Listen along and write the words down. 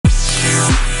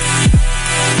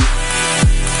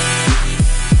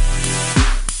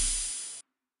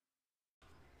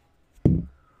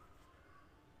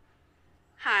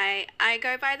I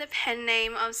go by the pen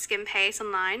name of Skimpace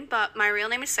online, but my real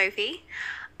name is Sophie.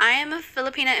 I am a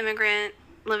Filipino immigrant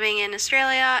living in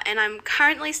Australia, and I'm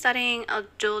currently studying a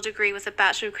dual degree with a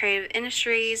Bachelor of Creative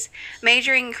Industries,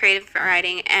 majoring in creative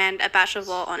writing, and a Bachelor of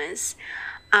Law honours.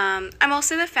 I'm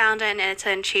also the founder and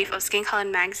editor-in-chief of Skin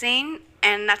Coloured Magazine,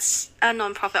 and that's a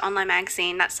non-profit online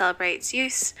magazine that celebrates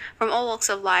youths from all walks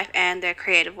of life and their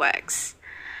creative works.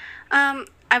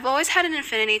 I've always had an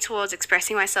affinity towards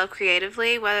expressing myself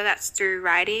creatively, whether that's through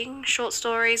writing short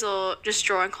stories or just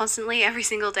drawing constantly every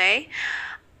single day.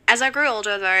 As I grew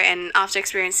older, though, and after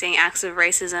experiencing acts of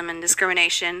racism and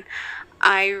discrimination,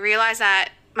 I realized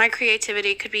that my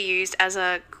creativity could be used as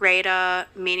a greater,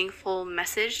 meaningful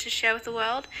message to share with the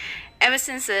world. Ever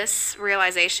since this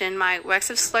realization, my works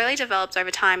have slowly developed over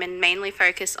time and mainly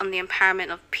focused on the empowerment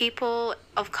of people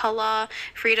of color,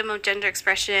 freedom of gender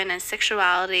expression and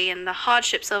sexuality, and the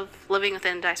hardships of living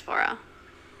within the diaspora.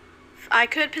 If I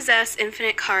could possess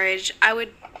infinite courage, I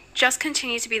would just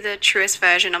continue to be the truest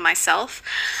version of myself.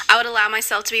 I would allow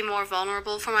myself to be more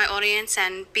vulnerable for my audience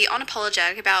and be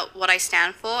unapologetic about what I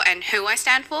stand for and who I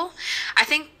stand for. I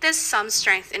think there's some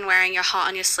strength in wearing your heart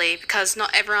on your sleeve because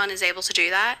not everyone is able to do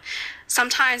that.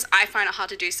 Sometimes I find it hard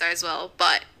to do so as well,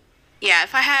 but yeah,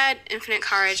 if I had infinite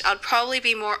courage, I'd probably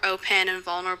be more open and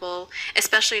vulnerable,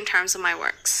 especially in terms of my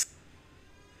works.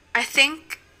 I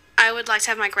think I would like to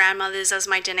have my grandmothers as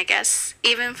my dinner guests,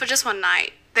 even for just one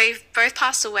night. They've both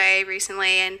passed away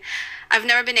recently, and I've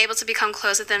never been able to become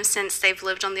close with them since they've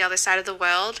lived on the other side of the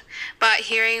world. But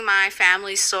hearing my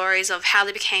family's stories of how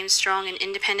they became strong and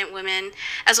independent women,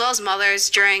 as well as mothers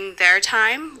during their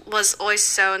time, was always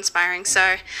so inspiring.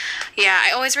 So, yeah,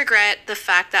 I always regret the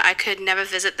fact that I could never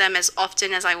visit them as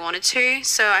often as I wanted to.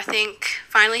 So I think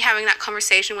finally having that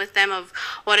conversation with them of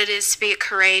what it is to be a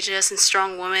courageous and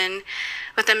strong woman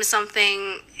with them is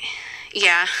something,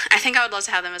 yeah, I think I would love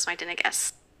to have them as my dinner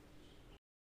guests.